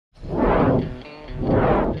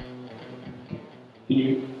Can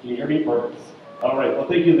you hear me? Perfect. All right. Well,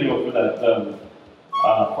 thank you, Leo, for that.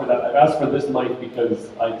 I've asked for this mic because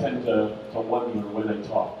I tend to wonder when I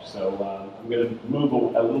talk. So I'm going to move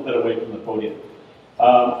a little bit away from the podium.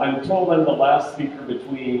 I'm told I'm the last speaker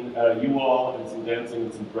between you all and some dancing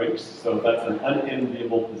and some drinks, so that's an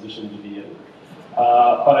unenviable position to be in.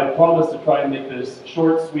 But I promise to try and make this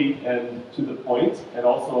short, sweet, and to the point, and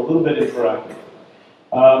also a little bit interactive.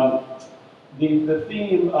 The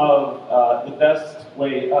theme of the best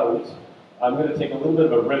way out, I'm going to take a little bit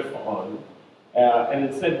of a riff on, and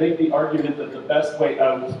instead make the argument that the best way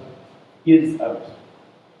out is out.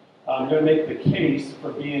 I'm going to make the case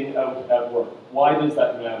for being out at work. Why does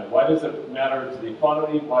that matter? Why does it matter to the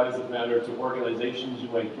economy? Why does it matter to organizations you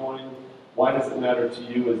might join? Why does it matter to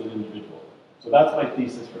you as an individual? So that's my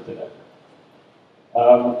thesis for today.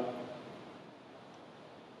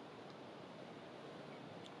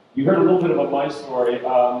 You heard a little bit about my story.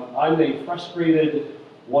 I'm a frustrated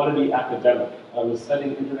wannabe academic. I was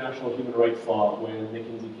studying international human rights law when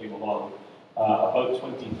McKinsey came along about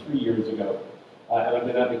 23 years ago. And I've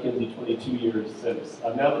been at McKinsey 22 years since.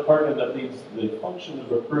 I'm now the partner that leads the function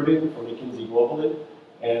of recruiting for McKinsey globally,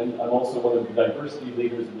 and I'm also one of the diversity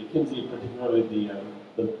leaders of McKinsey, particularly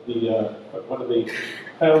one of the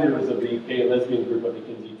founders of the gay and lesbian group at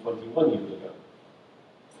McKinsey 21 years ago.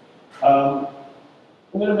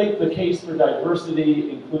 I'm going to make the case for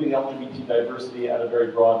diversity, including LGBT diversity, at a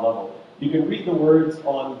very broad level. You can read the words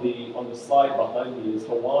on the slide behind me as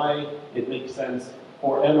to why it makes sense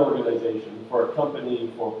for an organization, for a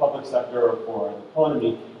company, for a public sector, or for an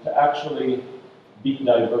economy to actually be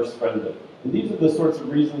diverse friendly. And these are the sorts of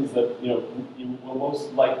reasons that you will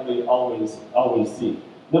most likely always see.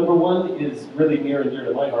 Number one is really near and dear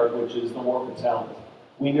to my heart, which is the war for talent.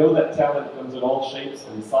 We know that talent comes in all shapes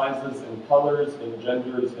and sizes and colors and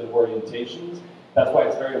genders and orientations. That's why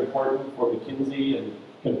it's very important for McKinsey and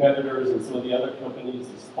competitors and some of the other companies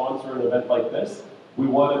to sponsor an event like this. We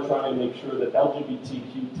want to try and make sure that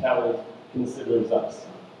LGBTQ talent considers us.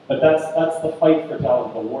 But that's the fight for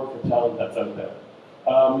talent, the war for talent that's out there.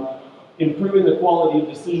 Improving the quality of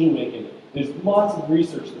decision making. There's lots of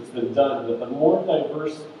research that's been done that the more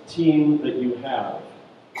diverse team that you have,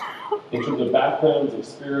 in terms of backgrounds,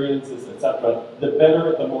 experiences, etc., the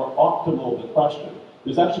better, the more optimal the question.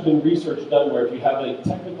 There's actually been research done where if you have a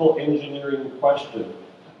technical engineering question,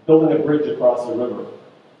 building a bridge across a river,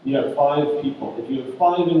 you have 5 people. If you have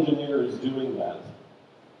 5 engineers doing that,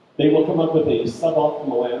 they will come up with a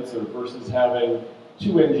suboptimal answer versus having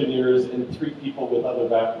 2 engineers and 3 people with other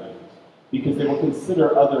backgrounds, because they will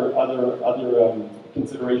consider other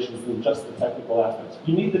considerations than just the technical aspects.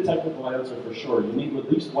 You need the technical answer for sure. You need at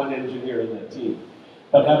least 1 engineer in that team.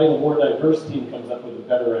 But having a more diverse team comes up with a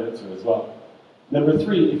better answer as well. Number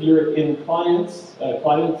 3, if you're in client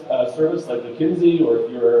service like McKinsey, or if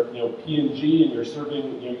you're P&G and you're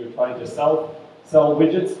serving, you're trying to sell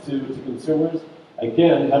widgets to consumers,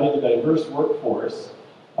 again, having a diverse workforce,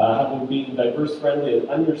 having been diverse friendly and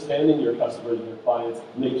understanding your customers and your clients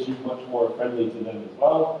makes you much more friendly to them as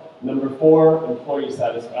well. Number 4, employee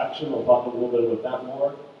satisfaction. We'll talk a little bit about that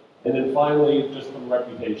more. And then finally, just from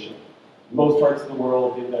reputation. Most parts of the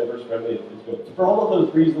world, being diverse friendly is good. So for all of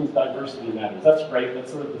those reasons, diversity matters. That's great.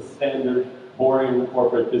 That's sort of the standard, boring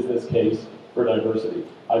corporate business case for diversity.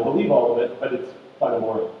 I believe all of it, but it's kind of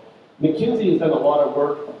boring. McKinsey has done a lot of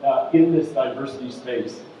work in this diversity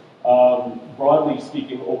space, broadly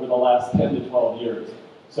speaking, over the last 10 to 12 years.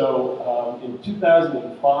 So in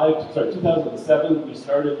 2007, we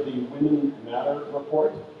started the Women Matter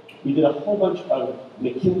report. We did a whole bunch of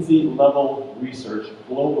McKinsey-level research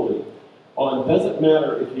globally on does it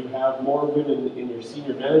matter if you have more women in your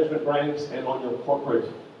senior management ranks and on your corporate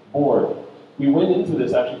board. We went into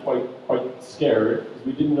this actually quite scared because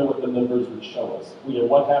we didn't know what the numbers would show us.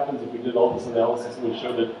 What happens if we did all this analysis and we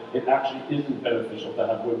showed that it actually isn't beneficial to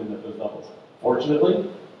have women at those levels. Fortunately,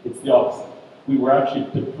 it's the opposite. We were actually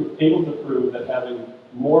able to prove that having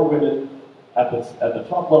more women at the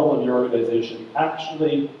top level of your organization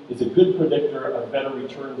actually is a good predictor of better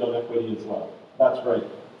returns on equity as well. That's right.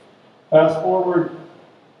 Fast forward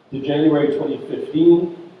to January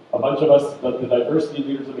 2015, a bunch of us, the diversity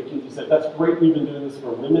leaders of McKinsey, said, that's great, we've been doing this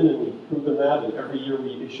for women and we've proven that, and every year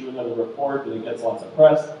we issue another report and it gets lots of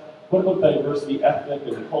press. What about diversity, ethnic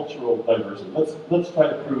and cultural diversity? Let's try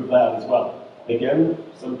to prove that as well. Again,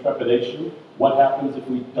 some trepidation. What happens if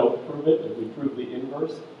we don't prove it, if we prove the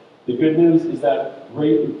inverse? The good news is that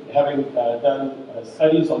having done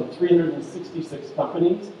studies on 366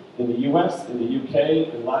 companies in the US, in the UK,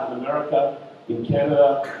 in Latin America, in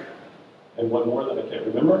Canada, and one more that I can't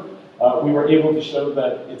remember, we were able to show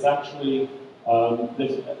that it's actually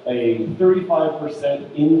There's a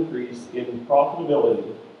 35% increase in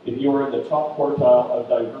profitability if you are in the top quartile of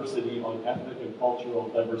diversity on ethnic and cultural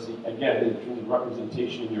diversity. Again, in terms of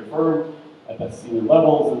representation in your firm, at the senior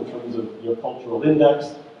levels, in terms of your cultural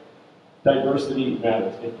index, diversity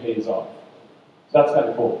matters, it pays off. So that's kind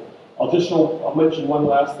of cool. I'll mention one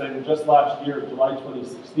last thing. Just last year, July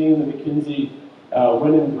 2016, the McKinsey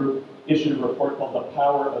Women Group issued a report called The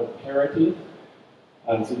Power of Parity.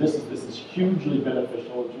 So this is hugely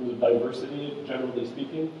beneficial in terms of diversity, generally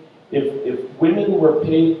speaking. If women were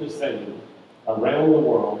paid the same around the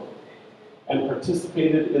world and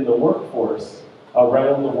participated in the workforce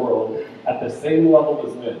around the world at the same level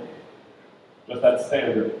as men, just that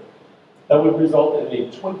standard, that would result in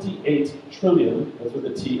a 28 trillion, that's with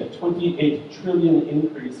a T, a 28 trillion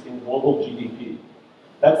increase in global GDP.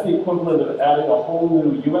 That's the equivalent of adding a whole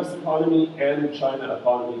new US economy and China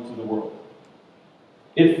economy to the world,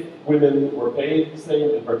 if women were paid the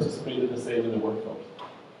same and participated the same in the workforce.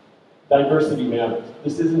 Diversity matters.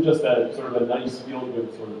 This isn't just a sort of a nice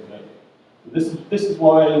feel-good sort of thing. This is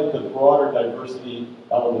why the broader diversity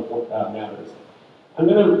element matters. I'm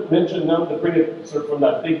going to mention now to bring it sort of from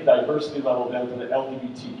that big diversity level down to the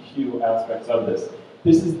LGBTQ aspects of this.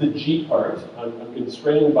 This is the G part. I'm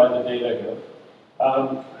constrained by the data here.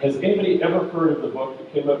 Has anybody ever heard of the book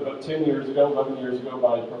that came out about 10 years ago, 11 years ago,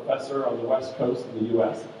 by a professor on the West Coast in the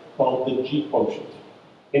US called The G Quotient?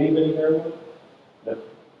 Anybody heard of it? No.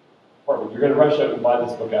 Perfect. You're going to rush out and buy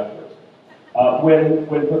this book afterwards.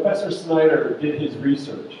 When Professor Snyder did his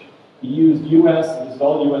research, he used US, this is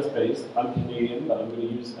all US based, I'm Canadian, but I'm going to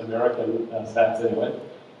use American stats anyway.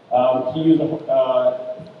 He used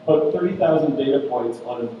about 30,000 data points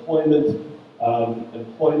on employee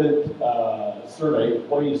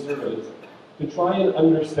surveys, to try and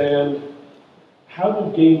understand how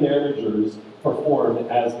do gay managers perform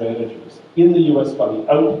as managers in the US economy,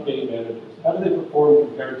 out gay managers. How do they perform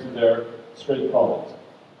compared to their straight colleagues?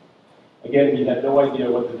 Again, he had no idea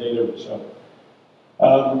what the data would show.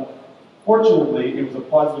 Fortunately, it was a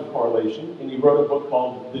positive correlation, and he wrote a book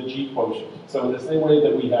called The G Quotient. So in the same way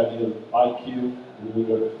that we have IQ, and we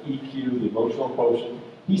go to EQ, the emotional quotient,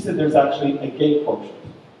 he said there's actually a gay quotient.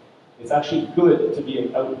 It's actually good to be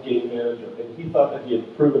an out gay manager, and he thought that he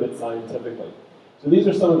had proven it scientifically. So these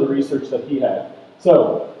are some of the research that he had.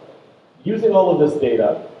 So, using all of this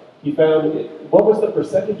data, he found what was the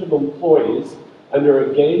percentage of employees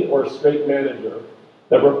under a gay or straight manager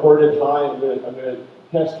that reported high, I'm going to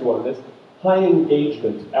test you on this, high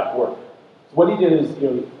engagement at work. So what he did is,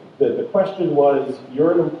 the question was,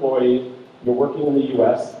 you're an employee, you're working in the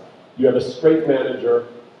US, you have a straight manager,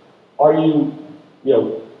 are you,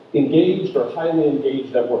 engaged or highly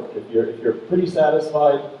engaged at work? If you're pretty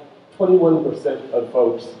satisfied, 21% of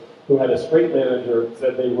folks who had a straight manager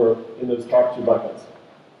said they were in those top two buckets.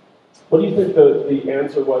 What do you think the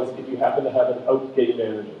answer was if you happen to have an out gay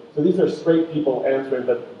manager? So these are straight people answering,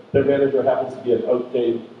 but their manager happens to be an out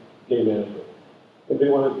gay manager. Anybody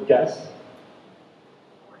want to guess?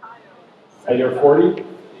 Are you 40?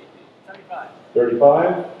 35.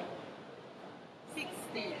 35?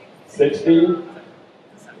 60. 60?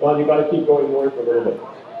 Well, you got to keep going north a little bit.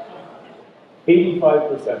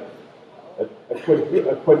 85%.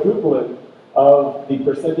 A quadrupling of the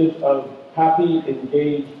percentage of happy,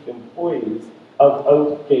 engaged employees of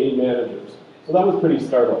out gay managers. So that was pretty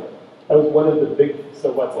startling. That was one of the big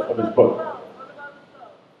so what's of his book.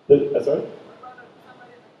 Sorry?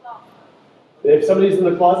 If somebody's in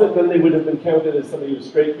the closet, then they would have been counted as somebody who's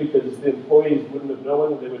straight because the employees wouldn't have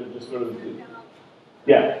known, they would have just sort of,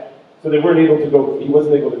 yeah. So they weren't able to go, he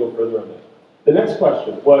wasn't able to go further on that. The next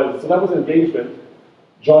question was, so that was engagement,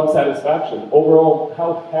 job satisfaction. Overall,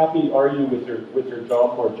 how happy are you with your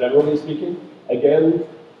job, more generally speaking? Again,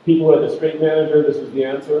 people who had a straight manager, this was the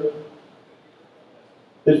answer.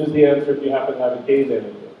 This was the answer if you happen to have a gay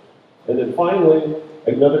manager. And then finally,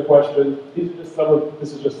 another question, this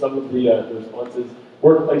is just some of the responses.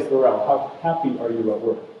 Workplace morale, how happy are you at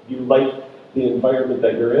work? Do you like the environment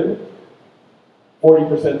that you're in?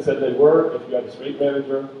 40% said they were if you had a straight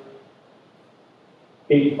manager.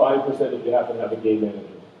 85% if you happen to have a gay manager.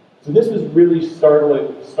 So this was really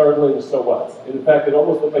startling so what's. In fact, it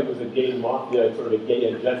almost looked like it was a gay mafia, sort of a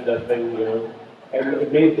gay agenda thing, and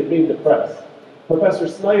it made the press. Professor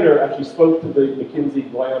Snyder actually spoke to the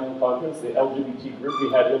McKinsey GLAM conference, the LGBT group. We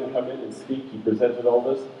had him come in and speak. He presented all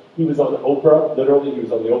this. He was on Oprah, literally, he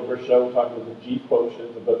was on the Oprah show talking about the G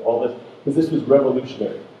quotient, about all this, because this was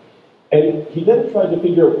revolutionary. And he then tried to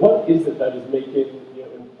figure out what is it that is making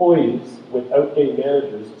employees without gay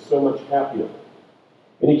managers so much happier.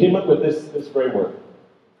 And he came up with this framework.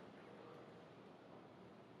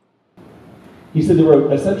 He said there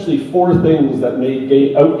were essentially 4 things that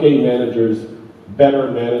made out-gay managers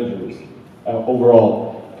better managers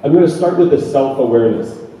overall. I'm going to start with the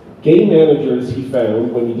self-awareness. Gay managers, he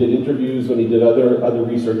found, when he did interviews, when he did other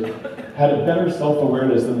research, had a better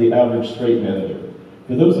self-awareness than the average straight manager.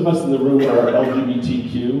 For those of us in the room who are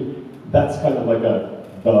LGBTQ, that's kind of like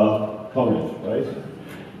a comment, right?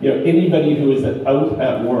 You know, anybody who is out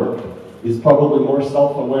at work is probably more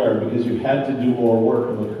self-aware because you had to do more work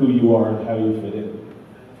about who you are and how you fit in.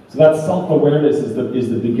 So that self-awareness is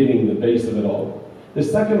the beginning, the base of it all. The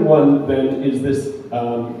second one then is this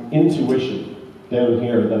intuition down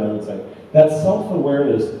here that I would say. That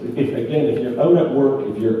self-awareness, if you're out at work,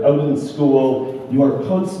 if you're out in school, you are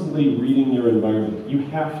constantly reading your environment. You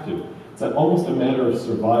have to. It's almost a matter of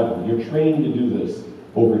survival. You're trained to do this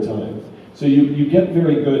over time. So you get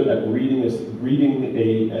very good at reading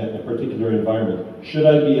a particular environment. Should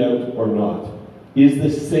I be out or not? Is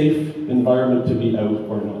this safe environment to be out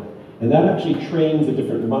or not? And that actually trains a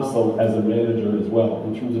different muscle as a manager as well,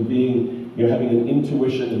 in terms of having an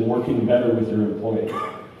intuition and working better with your employee.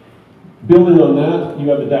 Building on that, you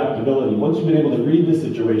have adaptability. Once you've been able to read the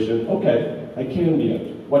situation, okay, I can be out.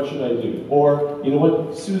 What should I do? Or, you know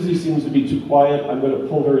what, Susie seems to be too quiet. I'm going to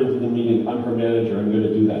pull her into the meeting. I'm her manager. I'm going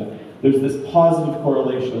to do that. There's this positive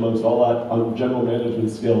correlation amongst all that on general management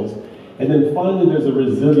skills. And then finally, there's a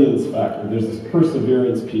resilience factor. There's this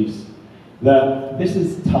perseverance piece that this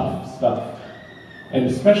is tough stuff. And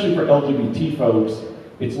especially for LGBT folks,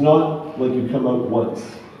 it's not like you come out once.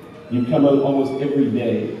 You come out almost every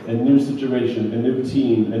day, a new situation, a new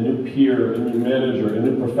team, a new peer, a new manager, a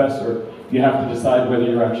new professor. You have to decide whether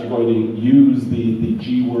you're actually going to use the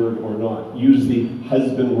G word or not, use the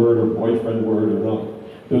husband word or boyfriend word or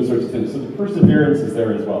not, those sorts of things. So the perseverance is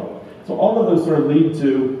there as well. So all of those sort of lead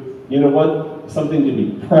to, you know what, something to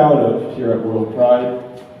be proud of here at World Pride.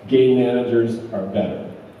 Gay managers are better.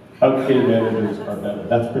 Out-gay managers are better.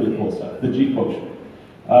 That's pretty cool stuff, the G quotient.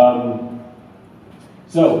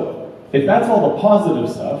 So, if that's all the positive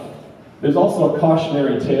stuff, there's also a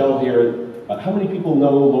cautionary tale here. How many people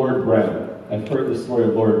know Lord Brown? I've heard the story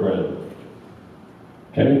of Lord Brown.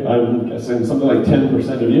 Okay, I'm guessing something like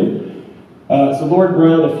 10% of you. So Lord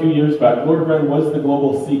Brown, a few years back, Lord Brown was the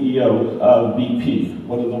global CEO of BP,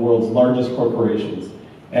 one of the world's largest corporations,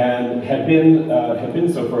 and had been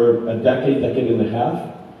so for a decade and a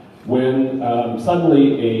half, when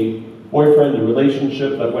suddenly a boyfriend, a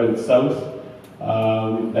relationship that went south,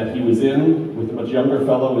 that he was in with a much younger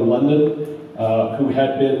fellow in London, who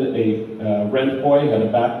had been a rent boy, had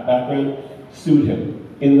a background, sued him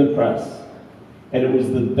in the press. And it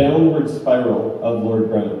was the downward spiral of Lord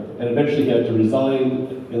Brown. And eventually he had to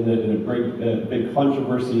resign in a big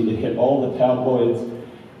controversy. It hit all the tabloids.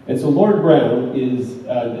 And so Lord Brown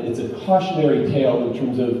it's a cautionary tale in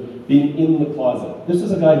terms of being in the closet. This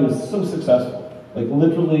is a guy who's so successful, like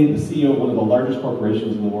literally the CEO of one of the largest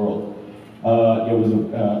corporations in the world. It was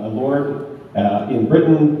a lord in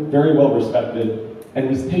Britain, very well respected, and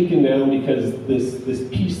was taken down because this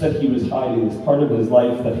piece that he was hiding, this part of his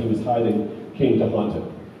life that he was hiding, came to haunt him.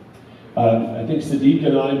 I think Sadiq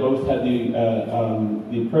and I both had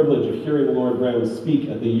the privilege of hearing Lord Brown speak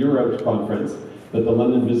at the Europe conference that the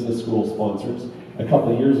London Business School sponsors a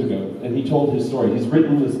couple of years ago, and he told his story. He's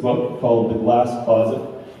written this book called The Glass Closet,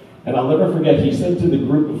 and I'll never forget, he said to the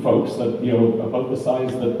group of folks that, you know, about the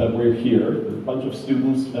size that we're here, a bunch of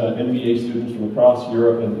students, MBA students from across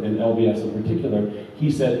Europe and LBS in particular,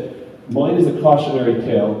 he said, mine is a cautionary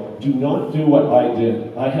tale. Do not do what I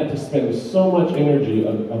did. I had to spend so much energy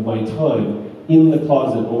of my time in the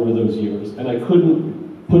closet over those years, and I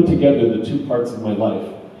couldn't put together the two parts of my life.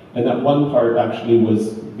 And that one part actually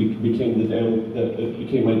became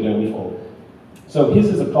my downfall. So his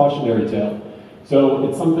is a cautionary tale. So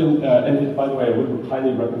it's something, and by the way, I would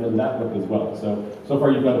highly recommend that book as well. So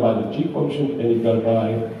far you've got to buy the G Quotient and you've got to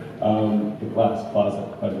buy The Glass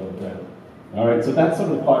Closet by Lord Brown. All right, so that's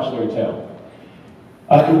sort of a cautionary tale.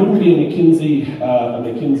 It wouldn't be a McKinsey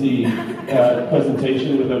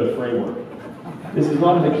presentation without a framework. This is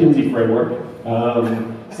not a McKinsey framework.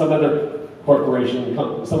 Some other corporation,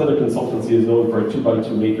 some other consultancy is known for a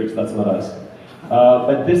 2x2 matrix. That's not us.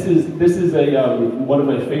 But this is one of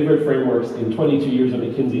my favorite frameworks in 22 years of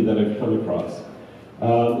McKinsey that I've come across.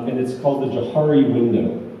 And it's called the Johari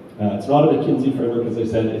window. It's not a McKinsey framework, as I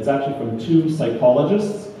said. It's actually from two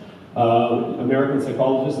psychologists, American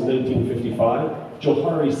psychologists in 1955.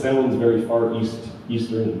 Johari sounds very far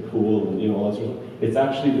eastern and cool and, you know, all that sort of stuff. It's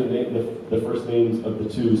actually the first names of the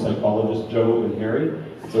two psychologists, Joe and Harry.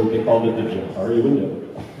 So they called it the Johari window.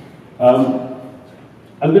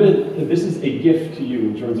 This is a gift to you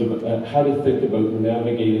in terms of how to think about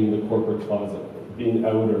navigating the corporate closet, being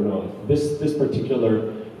out or not. This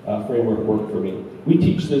particular framework worked for me. We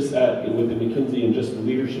teach this with the McKinsey and just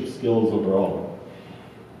leadership skills overall.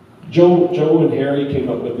 Joe and Harry came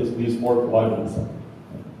up with these 4 quadrants.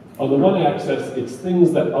 On the one axis, it's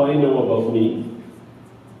things that I know about me,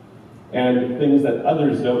 and things that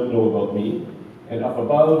others don't know about me, and up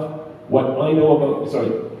above, what I know about,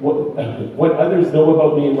 what others know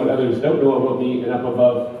about me and what others don't know about me, and up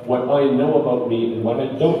above, what I know about me and what I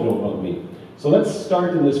don't know about me. So let's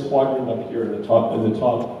start in this quadrant up here in the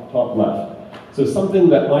top left. So something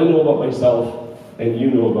that I know about myself and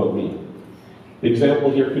you know about me. The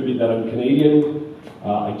example here could be that I'm Canadian.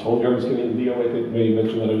 I told you I was Canadian. Leo, I think, maybe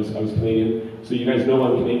mentioned that I was Canadian. So you guys know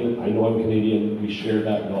I'm Canadian. I know I'm Canadian. We share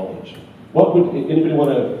that knowledge. What would anybody want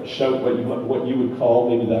to shout? What you would call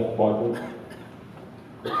maybe that quadrant?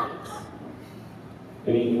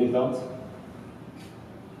 Any thoughts?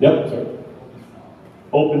 Yep. Sorry.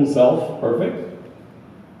 Open self. Perfect.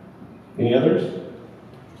 Any others?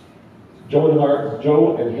 Joe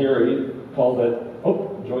and Harry called it.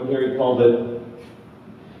 Joe and Harry called it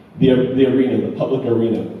the arena, the public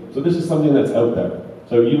arena. So this is something that's out there.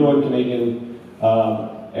 So you know I'm Canadian,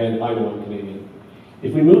 and I know I'm Canadian.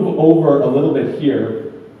 If we move over a little bit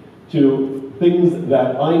here to things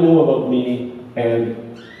that I know about me and,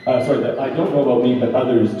 that I don't know about me but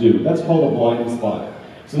others do, that's called a blind spot.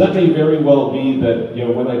 So that may very well be that,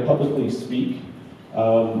 when I publicly speak,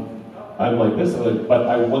 I'm like this, but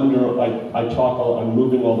I wonder, I'm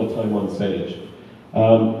moving all the time on stage.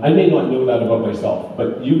 I may not know that about myself,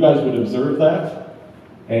 but you guys would observe that,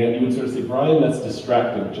 and you would sort of say, Brian, that's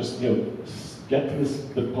distracting. Just, get to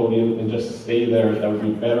the podium and just stay there. That would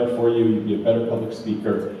be better for you. You'd be a better public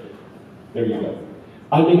speaker. There you go.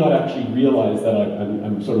 I may not actually realize that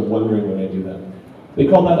I'm sort of wondering when I do that. They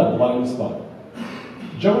call that a blind spot.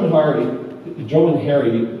 Joe and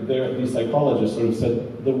Harry, these psychologists sort of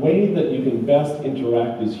said, the way that you can best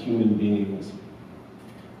interact as human beings,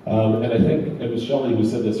 and I think it was Shelley who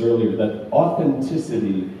said this earlier, that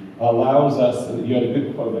authenticity allows us, and you had a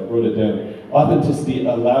good quote, I wrote it down, authenticity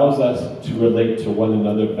allows us to relate to one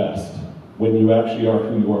another best when you actually are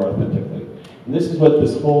who you are authentically. And this is what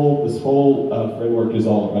this whole framework is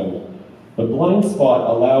all about. The blind spot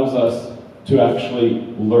allows us to actually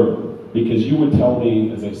learn, because you would tell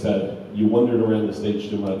me, as I said, you wandered around the stage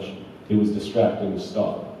too much, it was distracting,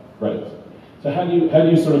 stop, right? So how do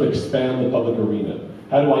you sort of expand the public arena?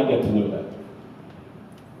 How do I get to know that?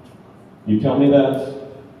 You tell me that.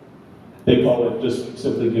 They call it just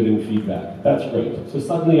simply giving feedback. That's great. So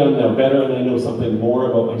suddenly I'm now better and I know something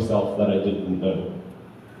more about myself that I didn't know.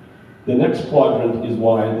 The next quadrant is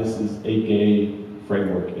why this is a gay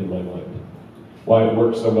framework in my mind. Why it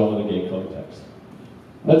works so well in a gay context.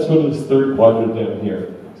 Let's go to this third quadrant down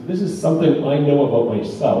here. So this is something I know about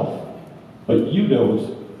myself, but you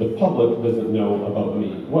don't, the public doesn't know about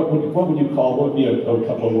me. What would be a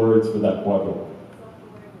couple of words for that quadrant?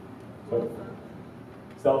 Sorry?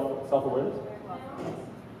 Self-awareness?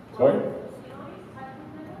 Sorry?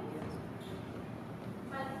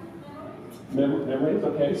 Memories?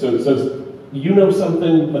 Okay. So you know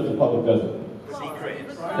something, but the public doesn't.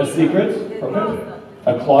 A secret? Perfect.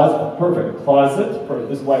 A closet? Perfect. Closet? Perfect.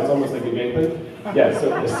 This is why it's almost like a gay thing. Yeah,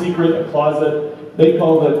 so a secret, a closet. They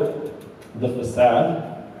called it the facade,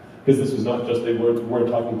 because this was not just, they weren't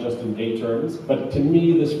talking just in gay terms, but to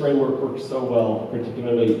me this framework works so well,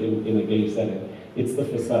 particularly in a gay setting. It's the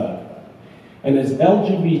facade. And as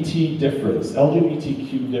LGBTQ difference,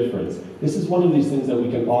 this is one of these things that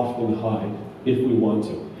we can often hide if we want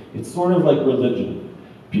to. It's sort of like religion.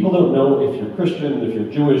 People don't know if you're Christian, if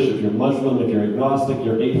you're Jewish, if you're Muslim, if you're agnostic,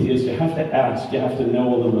 you're atheist. You have to ask, you have to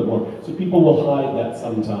know a little bit more. So people will hide that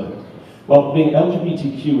sometimes. Well, being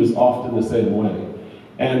LGBTQ is often the same way.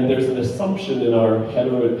 And there's an assumption in our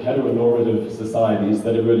heteronormative societies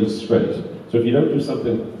that everybody's straight. So if you don't do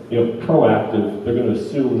something proactive, they're going to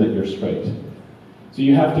assume that you're straight. So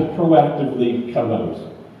you have to proactively come out.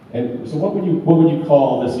 And so what would you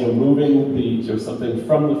call this, moving something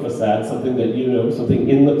from the facade, something that you know, something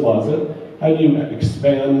in the closet? How do you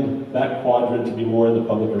expand that quadrant to be more in the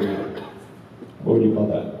public arena? What would you call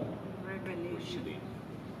that? Revelation.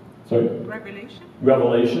 Sorry? Revelation.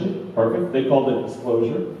 Revelation, perfect. They called it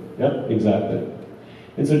disclosure. Yep, exactly.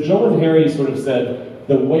 And so Joe and Harry sort of said,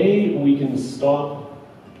 the way we can stop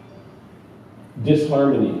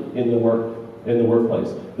disharmony in the workplace,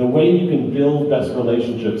 the way you can build best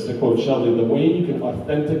relationships, to quote Shelley, the way you can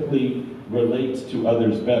authentically relate to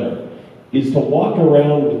others better, is to walk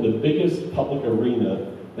around with the biggest public arena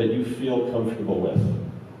that you feel comfortable with.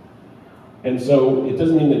 And so it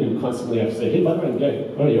doesn't mean that you constantly have to say, hey, by the way, I'm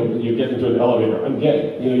gay. Oh, you get into an elevator, I'm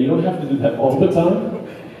gay. You don't have to do that all the time,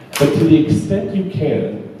 but to the extent you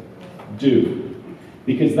can, do.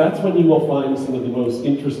 Because that's when you will find some of the most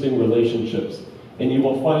interesting relationships. And you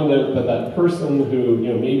will find out that that person who,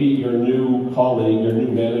 maybe your new colleague, your new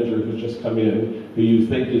manager who's just come in, who you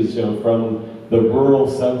think is, from the rural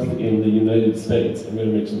south in the United States, I'm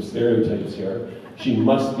going to make some stereotypes here, she's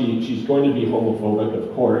going to be homophobic,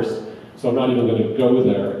 of course, so I'm not even going to go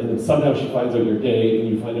there. And then somehow she finds out you're gay, and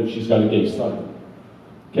you find out she's got a gay son.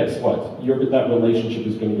 Guess what? That relationship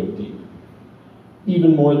is going to go deep.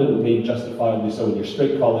 Even more than it may justifiably so. And your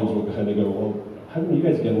straight colleagues will kind of go, well, how come you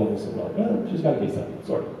guys get along so well? Well, she's got a gay son,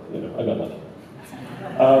 sort of. I got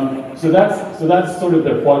lucky. So that's sort of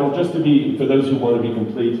their quadrant. Just to be, for those who want to be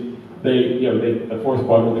complete, the fourth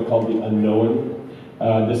quadrant they call the unknown.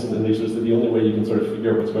 And they sort of said the only way you can sort of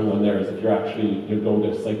figure out what's going on there is if you're actually going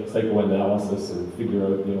to psychoanalysis and figure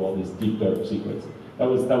out all these deep dark secrets. That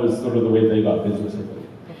was sort of the way they got business, I think.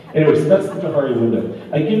 Anyway, so that's the Johari window.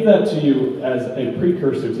 I give that to you as a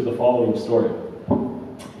precursor to the following story.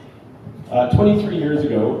 23 years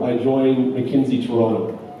ago, I joined McKinsey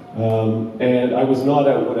Toronto. And I was not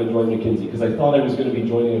out when I joined McKinsey because I thought I was going to be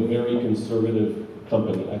joining a very conservative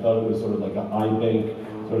company. I thought it was sort of like an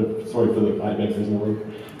iBank, sorry for the iBankers in the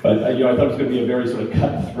room, but I thought it was going to be a very sort of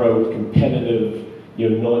cutthroat, competitive,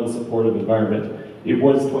 non-supportive environment. It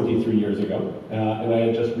was 23 years ago, and I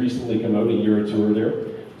had just recently come out a year or two earlier.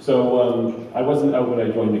 So I wasn't out when I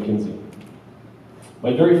joined McKinsey.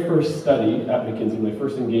 My very first study at McKinsey, my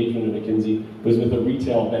first engagement at McKinsey, was with a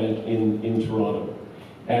retail bank in Toronto.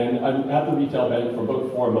 And I'm at the retail bank for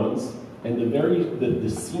about 4 months, and the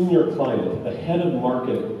senior client, the head of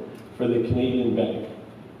marketing for the Canadian bank,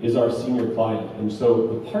 is our senior client. And so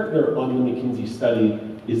the partner on the McKinsey study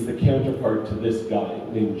is the counterpart to this guy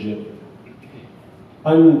named Jim.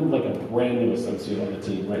 I'm like a brand new associate on the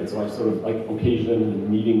team, right? So I sort of occasionally am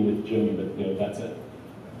meeting with Jim, but that's it.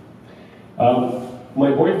 My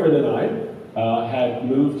boyfriend and I had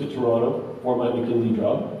moved to Toronto for my McKinsey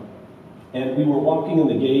job, and we were walking in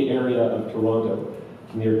the gay area of Toronto,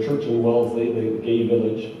 near Church and Wellesley, the gay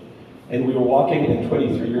village, and we were walking, and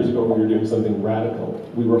 23 years ago we were doing something radical.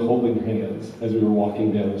 We were holding hands as we were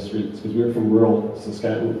walking down the streets, because we were from rural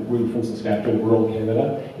Saskatchewan, rural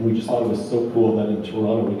Canada, and we just thought it was so cool that in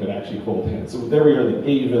Toronto we could actually hold hands. So there we are in the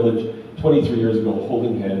gay village, 23 years ago,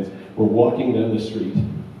 holding hands. We're walking down the street,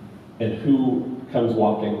 and who comes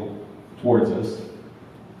walking towards us,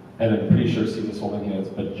 and I'm pretty sure sees us holding hands,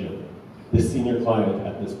 but Jim, the senior client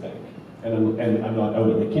at this bank. And I'm not out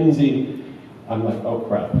at McKinsey. I'm like, oh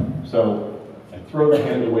crap. So I throw the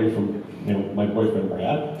hand away from my boyfriend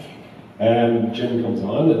Brad, and Jim comes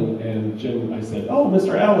on, and Jim, I said, oh,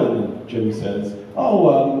 Mr. Allen, and Jim says,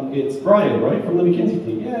 oh, it's Brian, right, from the McKinsey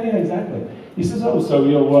team. Yeah, exactly. He says, oh, so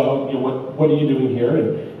what are you doing here?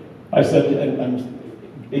 And I said, and I'm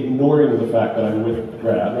ignoring the fact that I'm with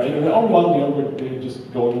Brad, right? And oh, well, we're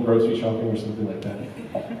just going grocery shopping or something like that.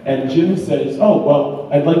 And Jim says, oh, well,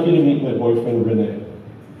 I'd like you to meet my boyfriend Renee.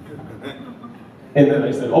 And then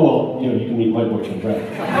I said, oh, well, you can meet my boyfriend Brad.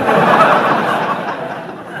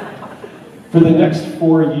 For the next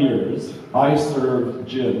 4 years, I served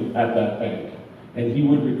Jim at that bank, and he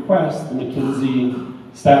would request the McKinsey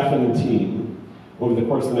staff and team over the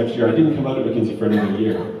course of the next year. I didn't come out of McKinsey for another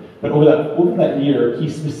year. But over that year, he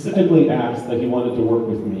specifically asked that he wanted to work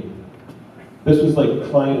with me. This was like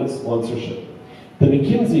client sponsorship. The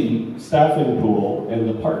McKinsey staffing pool and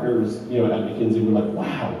the partners at McKinsey were like,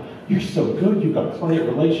 wow, you're so good, you've got client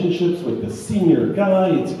relationships with the senior guy,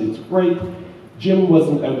 it's great. Jim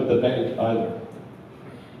wasn't out at the bank either.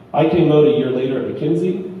 I came out a year later at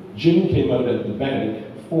McKinsey, Jim came out at the bank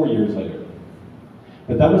 4 years later.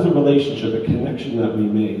 But that was a relationship, a connection that we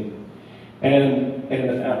made. And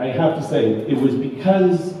I have to say, it was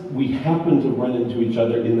because we happened to run into each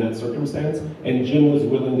other in that circumstance, and Jim was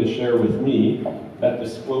willing to share with me that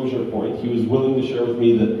disclosure point. He was willing to share with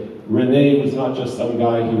me that Renee was not just some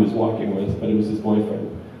guy he was walking with, but it was his boyfriend.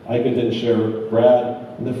 I could then share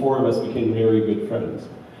Brad, and the four of us became very good friends.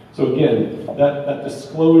 So again, that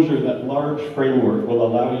disclosure, that large framework will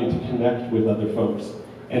allow you to connect with other folks,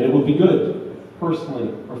 and it will be good,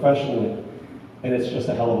 personally, professionally, and it's just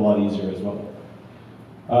a hell of a lot easier as well.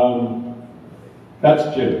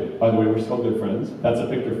 That's Jim, by the way, we're still good friends. That's a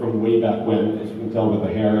picture from way back when, as you can tell with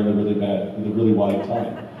the hair and the really wide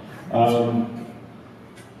tie.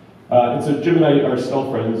 And so Jim and I are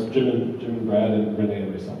still friends, Jim and Brad and Renee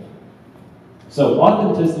and myself. So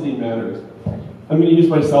authenticity matters. I'm going to use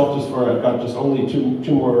myself I've got just only two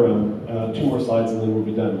more slides and then we'll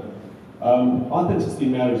be done. Authenticity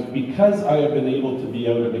matters because I have been able to be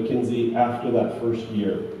out at McKinsey after that first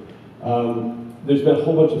year. There's been a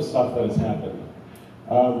whole bunch of stuff that has happened.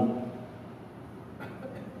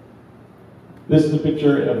 This is a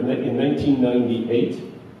picture of in 1998.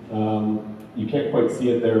 You can't quite see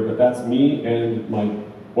it there, but that's me and my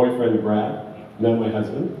boyfriend Brad, now my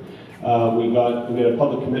husband. We made a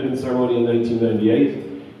public commitment ceremony in 1998.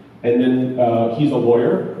 And then he's a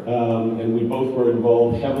lawyer, and we both were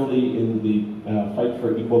involved heavily in the fight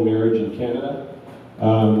for equal marriage in Canada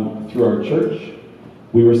through our church.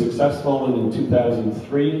 We were successful, and in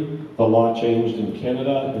 2003, the law changed in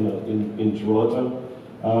Canada, in Toronto,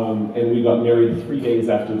 and we got married 3 days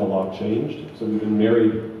after the law changed. So we've been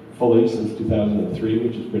married fully since 2003,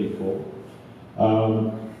 which is pretty cool.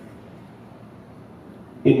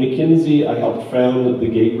 In McKinsey, I helped found the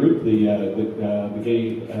gay group, the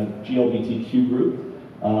gay GLBTQ group,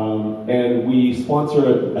 and we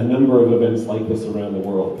sponsor a number of events like this around the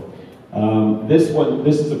world. This is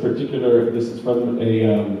from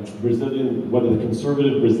a Brazilian, one of the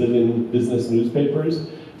conservative Brazilian business newspapers.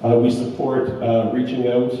 We support Reaching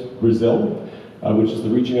Out Brazil, which is the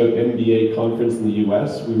Reaching Out MBA conference in the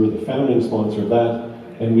US. We were the founding sponsor of that,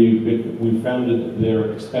 and we founded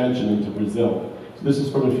their expansion into Brazil. This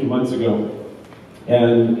is from a few months ago,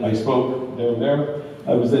 and I spoke down there.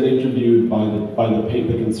 I was then interviewed by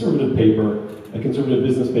the conservative paper, a conservative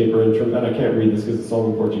business paper, and I can't read this because it's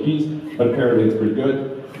all in Portuguese, but apparently it's pretty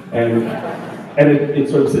good. And it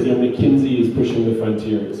sort of said, McKinsey is pushing the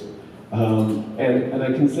frontiers. And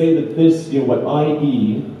I can say that this, what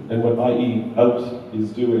IE and what IE Out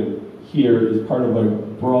is doing here is part of a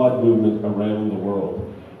broad movement around the world.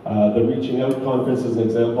 The Reaching Out conference, as an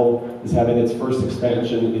example, is having its first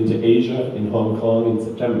expansion into Asia in Hong Kong in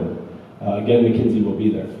September. Again, McKinsey will be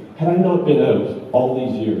there. Had I not been out all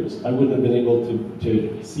these years, I wouldn't have been able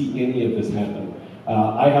to see any of this happen.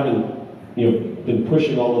 I haven't been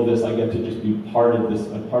pushing all of this. I get to just be part of this,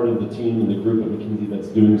 a part of the team and the group at McKinsey that's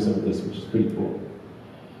doing some of this, which is pretty cool.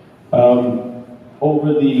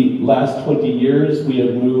 Over the last 20 years, we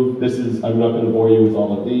have moved, I'm not going to bore you with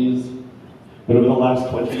all of these, but over the last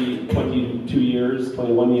 22 years,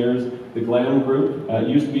 21 years, the GLAM group,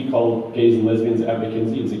 used to be called Gays and Lesbians at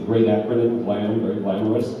McKinsey. It's a great acronym, GLAM, very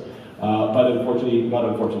glamorous. But not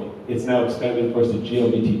unfortunately, it's now expanded, of course, to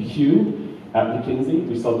GLBTQ at McKinsey.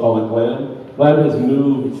 We still call it GLAM. GLAM has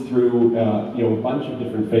moved through a bunch of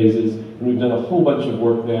different phases, and we've done a whole bunch of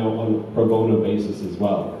work now on a pro bono basis as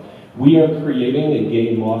well. We are creating a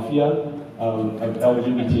gay mafia of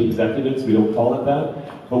LGBT executives. We don't call it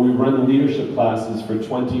that, but we run leadership classes for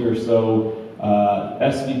 20 or so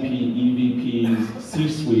SVP, EVPs,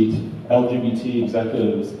 C-suite LGBT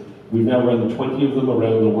executives. We've now run 20 of them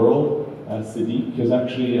around the world. Sadiq has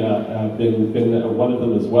actually been one of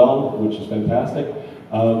them as well, which is fantastic.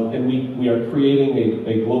 And we are creating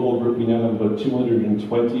a global group. We now have about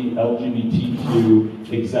 220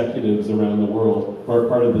 LGBTQ executives around the world who are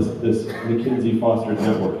part of this McKinsey fostered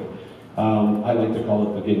network. I like to call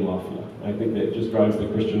it the gay mafia. I think that it just drives the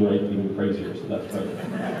Christian right even crazier, so that's great.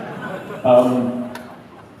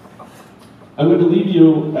 I'm going to leave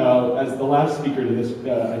you as the last speaker to this,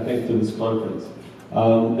 I think, to this conference.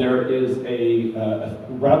 There is a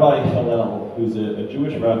Rabbi Hillel, who's a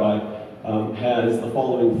Jewish rabbi, has the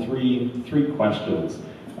following three questions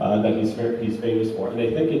that he's famous for. And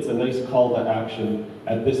I think it's a nice call to action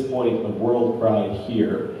at this point of World Pride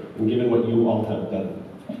here, and given what you all have done.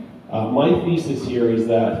 My thesis here is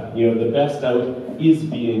that the best out is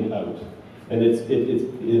being out. And it's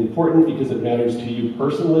important because it matters to you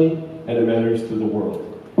personally, and it matters to the world.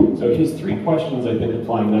 So his three questions, I think,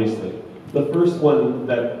 apply nicely. The first one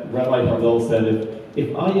that Rabbi Hillel said,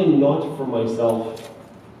 if I am not for myself,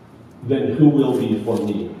 then who will be for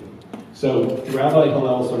me? So Rabbi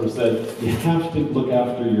Hillel sort of said, you have to look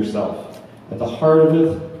after yourself. At the heart of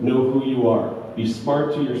it, know who you are. Be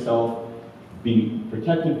smart to yourself, be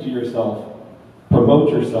protective to yourself, promote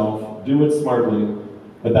yourself, do it smartly,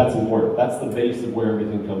 but that's important. That's the base of where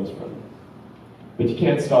everything comes from. But you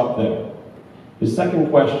can't stop there. The second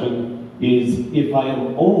question is, if I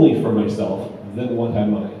am only for myself, then what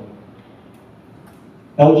am I?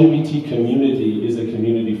 LGBT community is a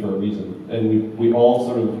community for a reason, and we all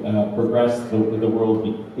sort of progress the world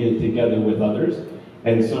together with others,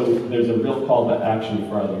 and so there's a real call to action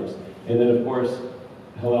for others. And then, of course,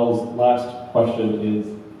 Hillel's last question is,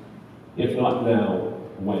 if not now,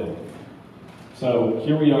 when? So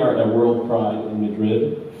here we are at World Pride in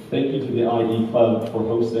Madrid. Thank you to the IE Club for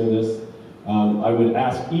hosting this. I would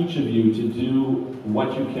ask each of you to do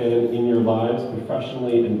what you can in your lives,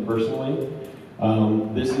 professionally and personally.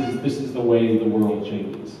 This is the way the world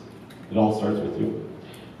changes. It all starts with you.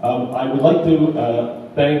 I would like to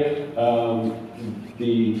thank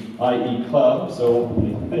the IE Club. So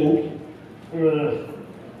I think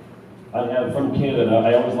I have from Canada.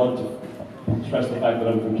 I always love to stress the fact that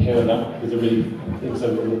I'm from Canada because everybody thinks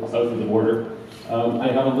I'm from south of the border. I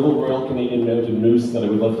have a little Royal Canadian Mountain Moose that I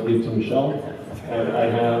would love to give to Michelle. And I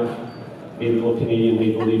have a little Canadian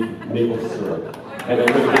maple leaf maple syrup. And I'm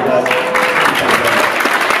going to give that